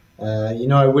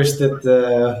 I wish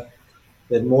that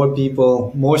more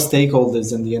people, more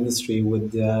stakeholders in the industry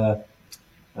would uh,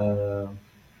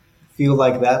 feel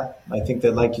like that. I think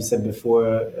that, like you said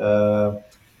before,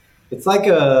 it's like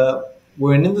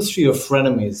we're an industry of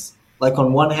frenemies. Like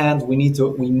on one hand, we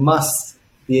must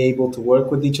be able to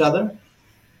work with each other,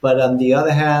 but on the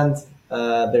other hand,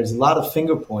 there's a lot of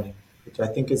finger pointing, which I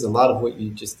think is a lot of what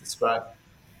you just described.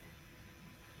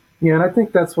 Yeah, and I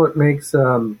think that's what makes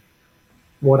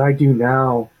what I do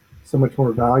now so much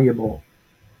more valuable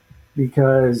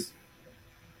because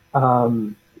I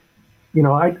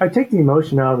take the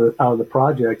emotion out of the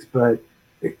projects, but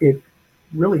it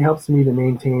really helps me to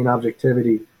maintain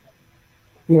objectivity.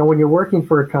 When you're working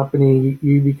for a company,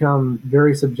 you become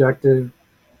very subjective.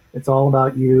 It's all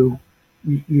about you.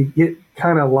 You get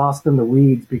kind of lost in the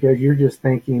weeds because you're just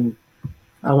thinking,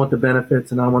 I want the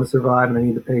benefits and I want to survive and I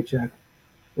need the paycheck,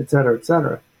 et cetera, et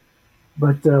cetera.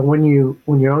 But when you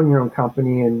own your own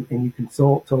company and you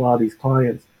consult to a lot of these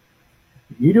clients,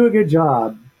 if you do a good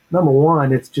job, number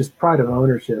one, it's just pride of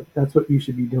ownership. That's what you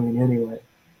should be doing anyway.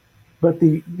 But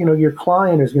your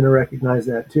client is going to recognize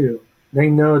that too. They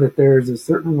know that there's a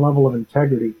certain level of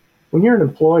integrity. When you're an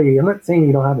employee, I'm not saying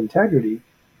you don't have integrity,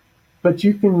 but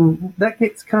that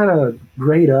gets kind of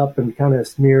grayed up and kind of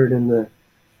smeared into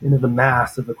the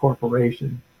mass of the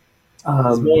corporation.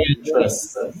 There's more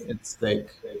interest at stake.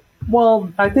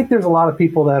 Well, I think there's a lot of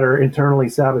people that are internally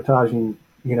sabotaging,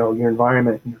 your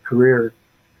environment and your career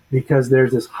because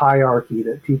there's this hierarchy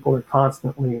that people are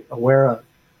constantly aware of.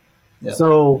 Yeah.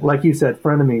 So, like you said,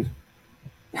 frenemies.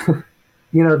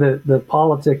 The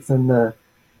politics and the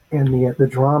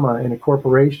drama in a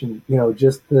corporation.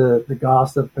 Just the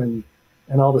gossip and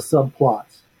all the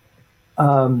subplots.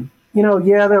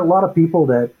 Yeah, there are a lot of people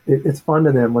that it's fun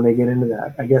to them when they get into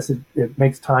that. I guess it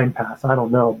makes time pass. I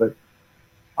don't know, but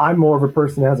I'm more of a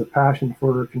person that has a passion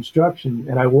for construction,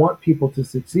 and I want people to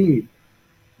succeed.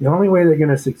 The only way they're going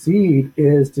to succeed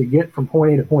is to get from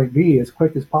point A to point B as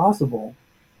quick as possible,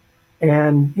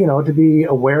 and to be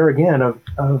aware again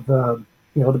of the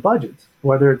budgets,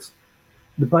 whether it's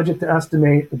the budget to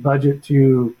estimate, the budget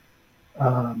to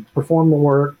perform the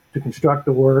work, to construct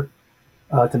the work,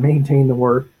 to maintain the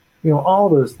work, all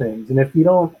those things. And if you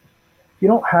don't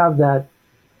have that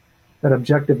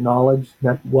objective knowledge,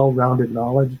 that well-rounded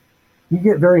knowledge, you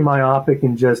get very myopic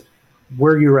in just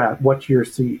where you're at, what's your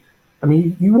seat. I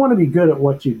mean, you want to be good at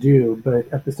what you do, but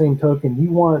at the same token, you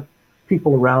want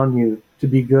people around you to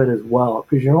be good as well,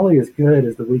 because you're only as good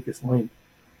as the weakest link.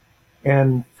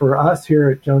 And for us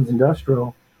here at Jones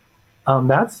Industrial,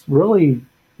 that's really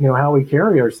how we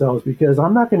carry ourselves, because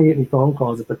I'm not going to get any phone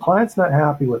calls. If the client's not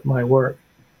happy with my work,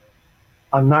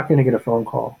 I'm not going to get a phone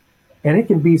call. And it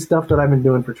can be stuff that I've been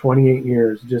doing for 28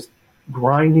 years, just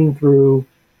grinding through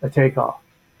a takeoff.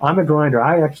 I'm a grinder.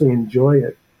 I actually enjoy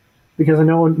it because I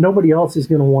know nobody else is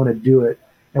going to want to do it.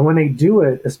 And when they do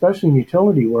it, especially in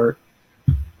utility work,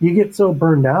 you get so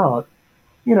burned out,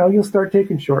 you'll start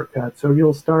taking shortcuts, or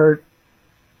you'll start,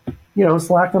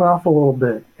 slacking off a little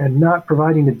bit and not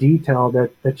providing the detail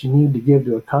that you need to give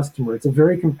to a customer. It's a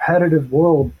very competitive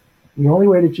world. The only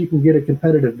way that you can get a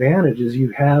competitive advantage is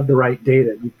you have the right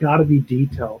data. You've got to be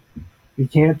detailed. You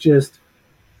can't just,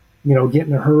 get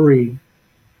in a hurry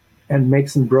and make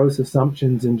some gross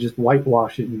assumptions and just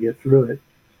whitewash it and get through it.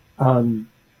 Um,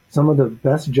 some of the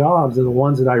best jobs are the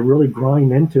ones that I really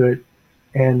grind into it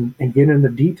and get into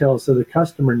the details so the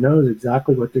customer knows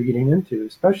exactly what they're getting into,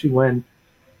 especially when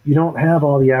you don't have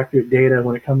all the accurate data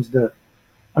when it comes to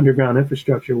underground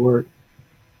infrastructure work.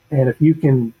 And if you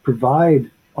can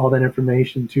provide all that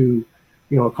information to,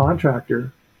 a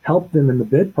contractor, help them in the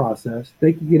bid process,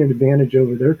 they can get an advantage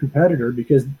over their competitor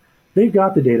because they've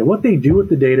got the data. What they do with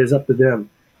the data is up to them.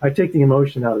 I take the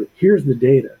emotion out of it. Here's the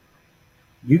data.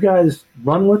 You guys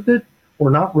run with it or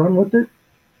not run with it.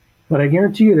 But I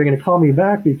guarantee you they're going to call me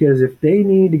back because if they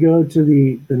need to go to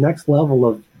the next level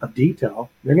of detail,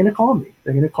 they're going to call me.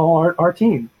 They're going to call our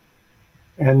team.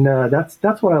 And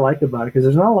that's what I like about it because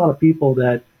there's not a lot of people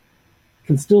that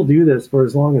can still do this for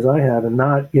as long as I have and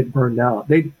not get burned out.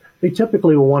 They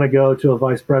typically will want to go to a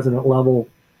vice president level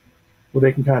where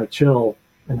they can kind of chill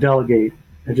and delegate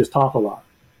and just talk a lot.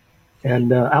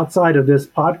 And outside of this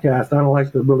podcast, I don't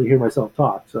like to really hear myself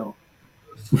talk. So,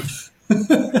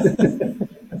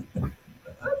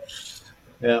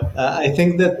 Yeah, I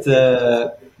think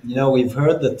that we've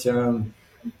heard the term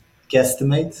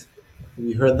guesstimate.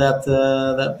 We heard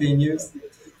that being used.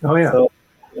 oh yeah, So,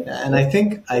 and I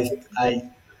think I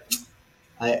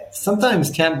sometimes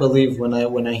can't believe when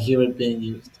I hear it being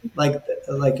used.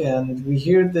 And we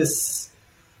hear this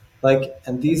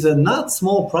and these are not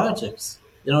small projects.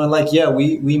 Yeah,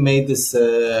 we made this,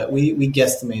 we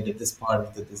guesstimated this part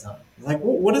of the design. Like,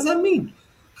 what does that mean?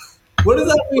 What does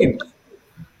that mean?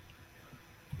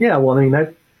 yeah. Well, I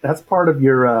mean that's part of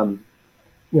your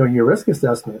your risk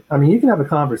assessment. I mean, you can have a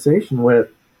conversation with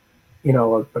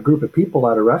a group of people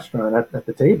at a restaurant at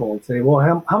the table and say,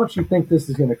 well, how much do you think this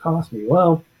is going to cost me?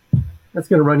 Well, that's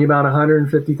going to run you about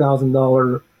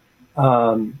 $150,000,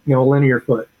 linear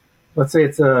foot. Let's say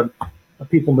it's a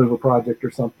people mover project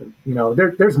or something.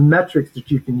 There's metrics that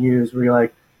you can use where you're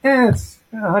like, it's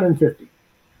 150.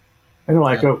 And they're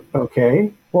like, Yeah. oh,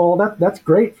 okay, well, that's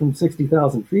great from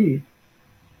 60,000 feet.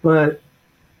 But,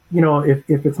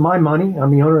 if it's my money,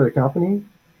 I'm the owner of the company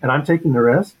and I'm taking the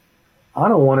risk, I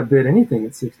don't want to bid anything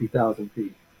at 60,000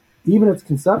 feet. Even if it's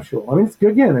conceptual. I mean, it's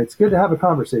good to have a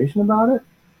conversation about it.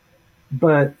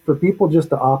 But for people just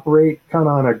to operate kind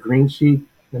of on a green sheet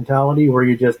mentality where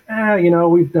you just,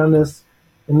 we've done this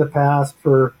in the past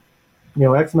for,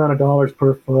 X amount of dollars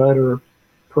per foot or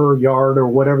per yard or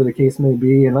whatever the case may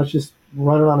be. And let's just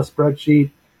run it on a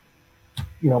spreadsheet,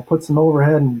 put some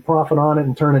overhead and profit on it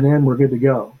and turn it in. We're good to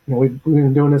go. We've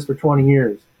been doing this for 20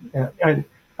 years. And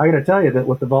I got to tell you that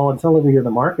with the volatility of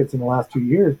the markets in the last 2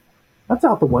 years, that's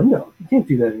out the window. You can't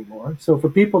do that anymore. So for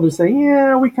people to say,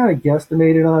 yeah, we kind of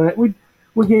guesstimated on it,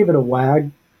 we gave it a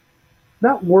wag,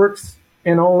 that works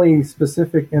in only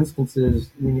specific instances.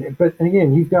 But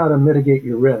again, you've got to mitigate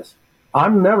your risk.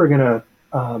 I'm never going to,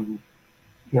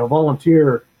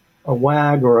 volunteer a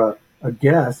wag or a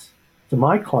guess to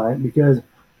my client because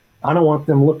I don't want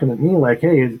them looking at me like,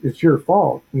 hey, it's your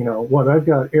fault. Whether I've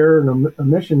got air and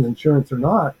emissions insurance or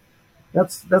not,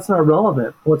 that's not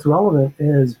relevant. What's relevant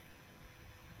is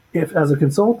if, as a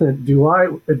consultant, do I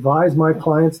advise my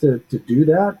clients to do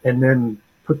that and then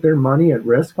put their money at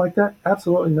risk like that?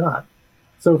 Absolutely not.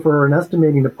 So for an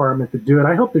estimating department to do it,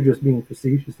 I hope they're just being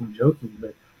facetious and joking,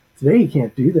 but today you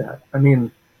can't do that. I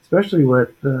mean, especially with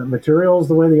materials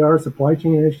the way they are, supply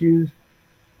chain issues,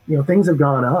 things have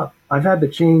gone up. I've had to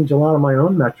change a lot of my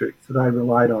own metrics that I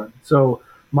relied on. So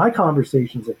my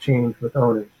conversations have changed with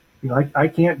owners. I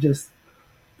can't just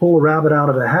pull a rabbit out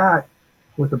of a hat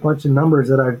with a bunch of numbers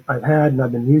that I've had and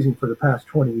I've been using for the past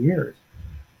 20 years.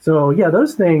 So yeah,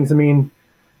 those things, I mean,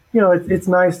 it's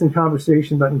nice in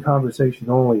conversation, but in conversation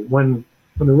only. When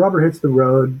the rubber hits the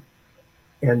road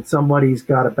and somebody's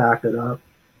got to back it up,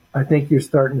 I think you're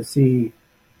starting to see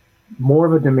more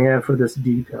of a demand for this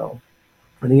detail.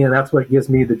 And again, that's what gives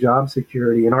me the job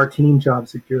security and our team job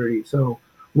security. So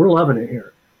we're loving it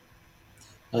here.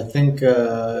 I think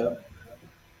I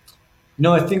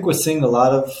think we're seeing a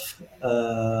lot of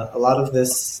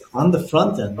this on the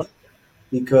front end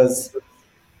because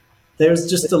there's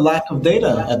just a lack of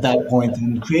data at that point,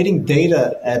 and creating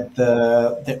data at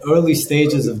the early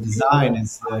stages of design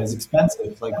is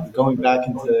expensive. Like going back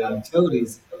into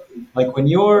utilities, like when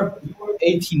you're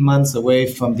 18 months away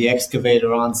from the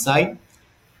excavator on site,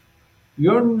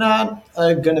 you're not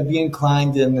going to be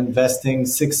inclined in investing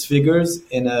six figures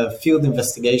in a field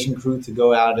investigation crew to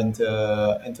go out into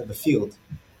the field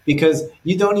because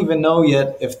you don't even know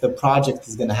yet if the project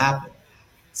is going to happen.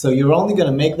 So you're only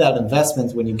going to make that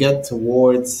investment when you get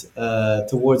towards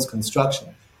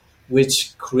construction,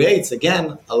 which creates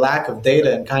again a lack of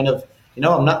data and kind of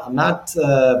I'm not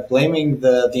blaming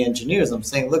the engineers. I'm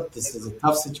saying, look, this is a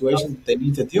tough situation that they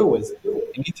need to deal with.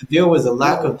 They need to deal with a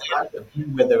lack of data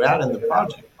where they're at in the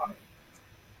project.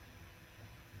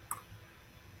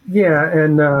 Yeah,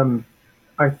 and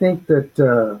I think that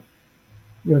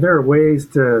there are ways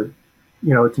to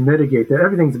to mitigate that.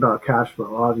 Everything's about cash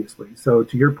flow, obviously. So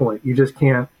to your point, you just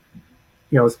can't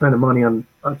spend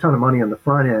a ton of money on the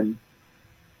front end.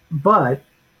 But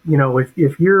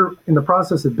if you're in the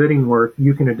process of bidding work,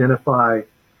 you can identify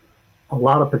a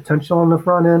lot of potential on the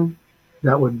front end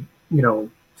that would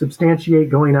substantiate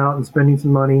going out and spending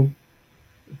some money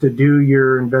to do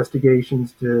your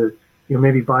investigations, to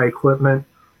maybe buy equipment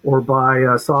or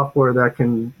buy software that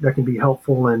can be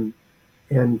helpful in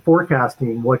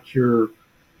forecasting what your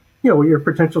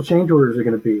potential change orders are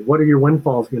going to be. What are your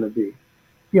windfalls going to be?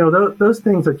 Those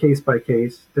things are case by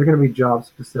case. They're going to be job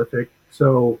specific.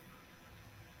 So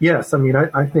yes, I mean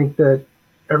I think that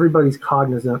everybody's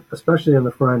cognizant, especially on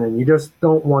the front end. You just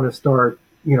don't want to start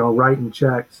writing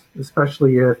checks,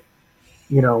 especially if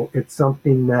it's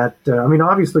something that,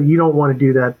 obviously you don't want to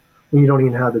do that when you don't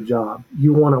even have the job.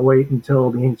 You want to wait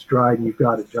until the ink's dried and you've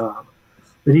got a job.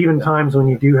 But even times when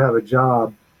you do have a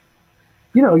job,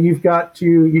 you got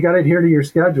to adhere to your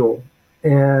schedule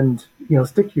and,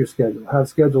 stick to your schedule, have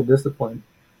schedule discipline.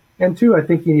 And two, I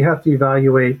think you have to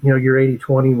evaluate, your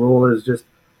 80-20 rule is just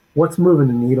what's moving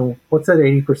the needle? What's that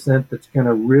 80% that's going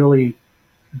to really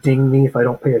ding me if I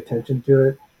don't pay attention to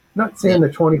it? I'm not saying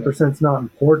that 20% is not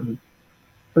important,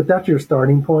 but that's your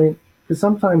starting point. Because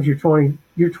sometimes your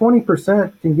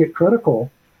 20% can get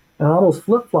critical and almost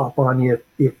flip flop on you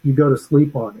if you go to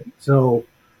sleep on it. So,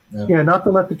 yeah, not to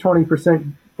let the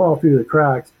 20% fall through the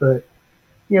cracks, but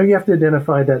you have to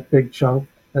identify that big chunk,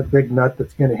 that big nut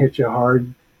that's going to hit you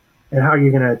hard, and how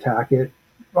you're going to attack it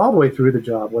all the way through the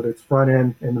job, whether it's front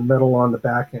end, in the middle, on the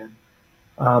back end.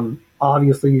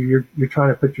 Obviously, you're trying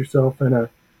to put yourself in a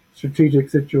strategic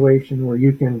situation where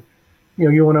you can,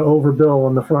 you want to overbill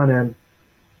on the front end,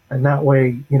 and that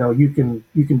way, you can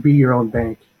be your own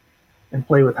bank and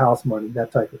play with house money,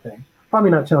 that type of thing.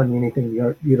 Probably not telling you anything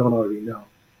you don't already know.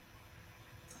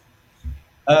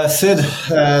 Sid,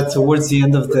 towards the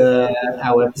end of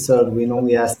our episode, we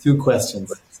normally ask two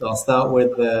questions. So I'll start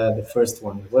with the first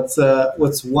one. What's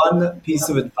one piece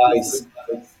of advice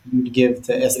you'd give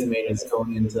to estimators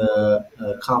going into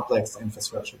complex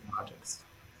infrastructure projects?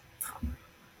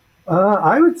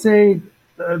 I would say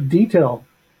detail.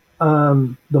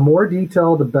 The more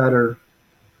detail, the better.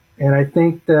 And I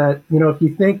think that, if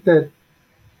you think that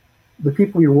the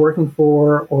people you're working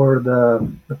for or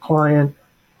the client,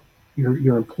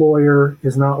 your employer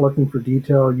is not looking for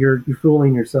detail, you're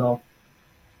fooling yourself.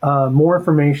 More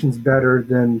information is better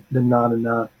than not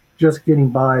enough. Just getting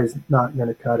by is not going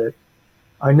to cut it.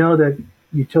 I know that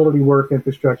utility work,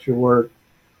 infrastructure work,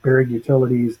 buried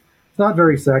utilities, it's not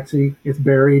very sexy. It's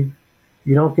buried.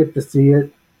 You don't get to see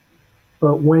it.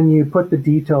 But when you put the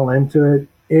detail into it,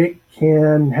 it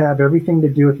can have everything to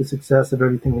do with the success of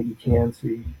everything that you can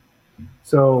see.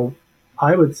 So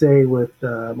I would say with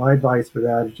my advice for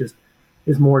that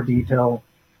is more detail.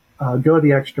 Go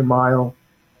the extra mile.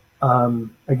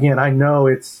 Again, I know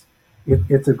it's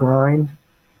a grind,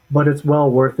 but it's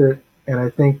well worth it. And I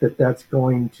think that that's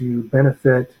going to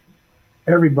benefit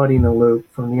everybody in the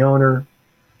loop, from the owner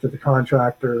to the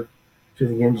contractor to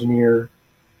the engineer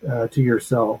to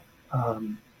yourself.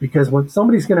 Because when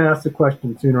somebody's going to ask the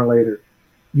question sooner or later,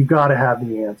 you got to have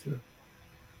the answer.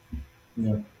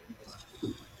 Yeah.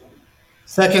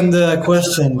 Second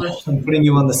question, I'm putting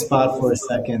you on the spot for a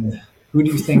second. Who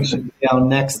do you think should be our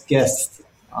next guest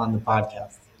on the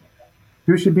podcast?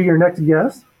 Who should be your next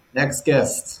guest? Next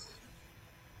guest.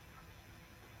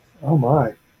 Oh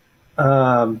my.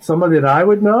 Somebody that I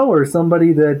would know, or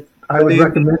somebody that I would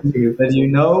recommend to you? That you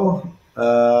know,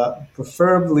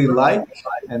 preferably like,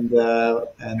 and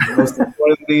most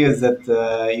importantly is that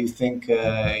you think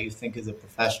is a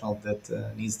professional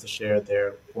that needs to share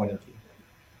their point of view.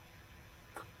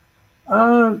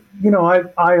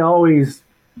 I always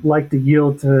like to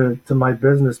yield to my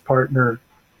business partner.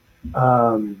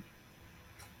 I'm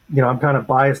kind of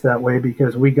biased that way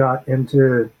because we got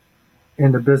into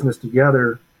business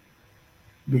together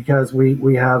because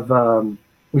we have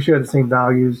we share the same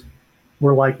values.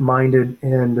 We're like-minded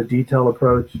in the detail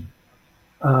approach. You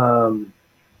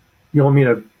want me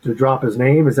to drop his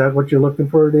name? Is that what you're looking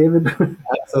for, David?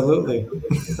 Absolutely.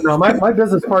 No, my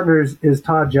business partner is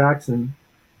Todd Jackson,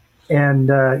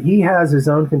 and he has his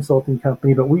own consulting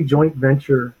company, but we joint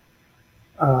venture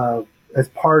as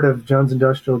part of Jones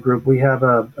Industrial Group. We have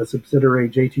a subsidiary,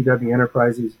 J2W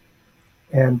Enterprises,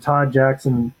 and Todd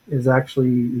Jackson is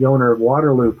actually the owner of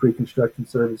Waterloo Preconstruction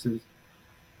Services.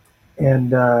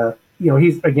 And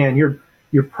he's again,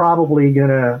 you're probably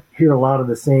gonna hear a lot of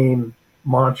the same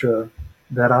mantra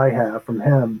that I have from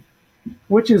him,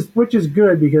 which is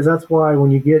good because that's why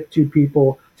when you get two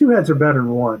people, two heads are better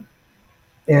than one,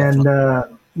 and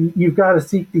Definitely. you've got to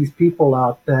seek these people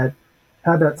out that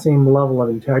have that same level of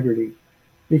integrity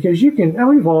because you can. And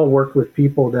we've all worked with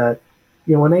people that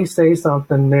when they say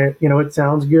something that it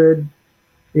sounds good,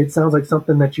 it sounds like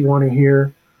something that you want to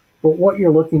hear, but what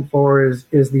you're looking for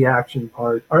is the action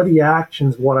part. Are the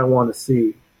actions what I want to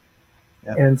see?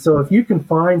 Yeah. And so if you can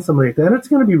find somebody like that, and it's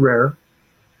going to be rare.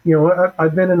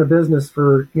 I've been in the business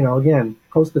for again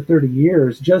close to 30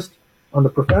 years. Just on the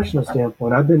professional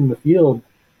standpoint, I've been in the field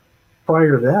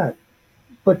prior to that.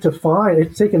 But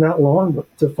it's taken that long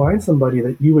to find somebody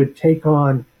that you would take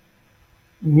on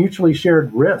mutually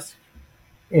shared risk.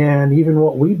 And even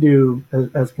what we do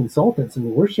as consultants, I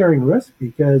mean, we're sharing risk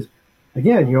because,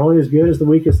 again, you're only as good as the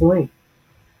weakest link.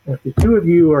 And if the two of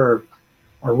you are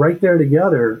right there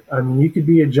together, I mean, you could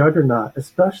be a juggernaut,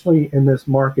 especially in this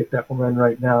market that we're in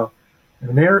right now.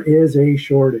 And there is a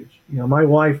shortage. My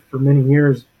wife for many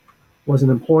years was an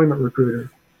employment recruiter,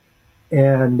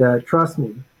 and trust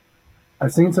me,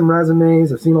 I've seen some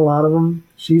resumes. I've seen a lot of them.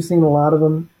 She's seen a lot of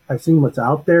them. I've seen what's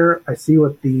out there. I see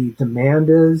what the demand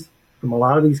is from a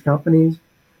lot of these companies.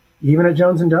 Even at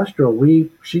Jones Industrial,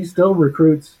 she still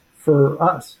recruits for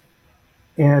us,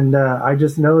 and I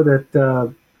just know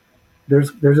that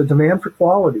there's a demand for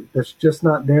quality that's just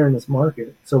not there in this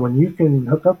market. So when you can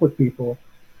hook up with people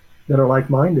that are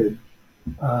like-minded,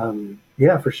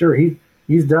 yeah, for sure,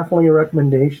 he's definitely a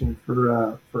recommendation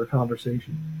for a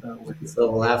conversation with you.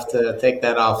 So we'll have to take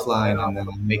that offline and then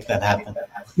make that happen.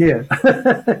 Yeah.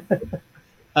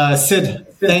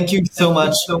 Syd, thank you so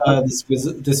much.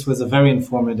 This was a very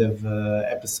informative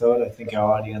episode. I think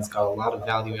our audience got a lot of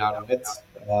value out of it,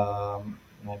 and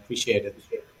I appreciate it.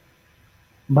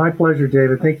 My pleasure,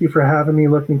 David. Thank you for having me.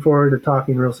 Looking forward to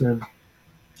talking real soon.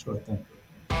 Sure thing.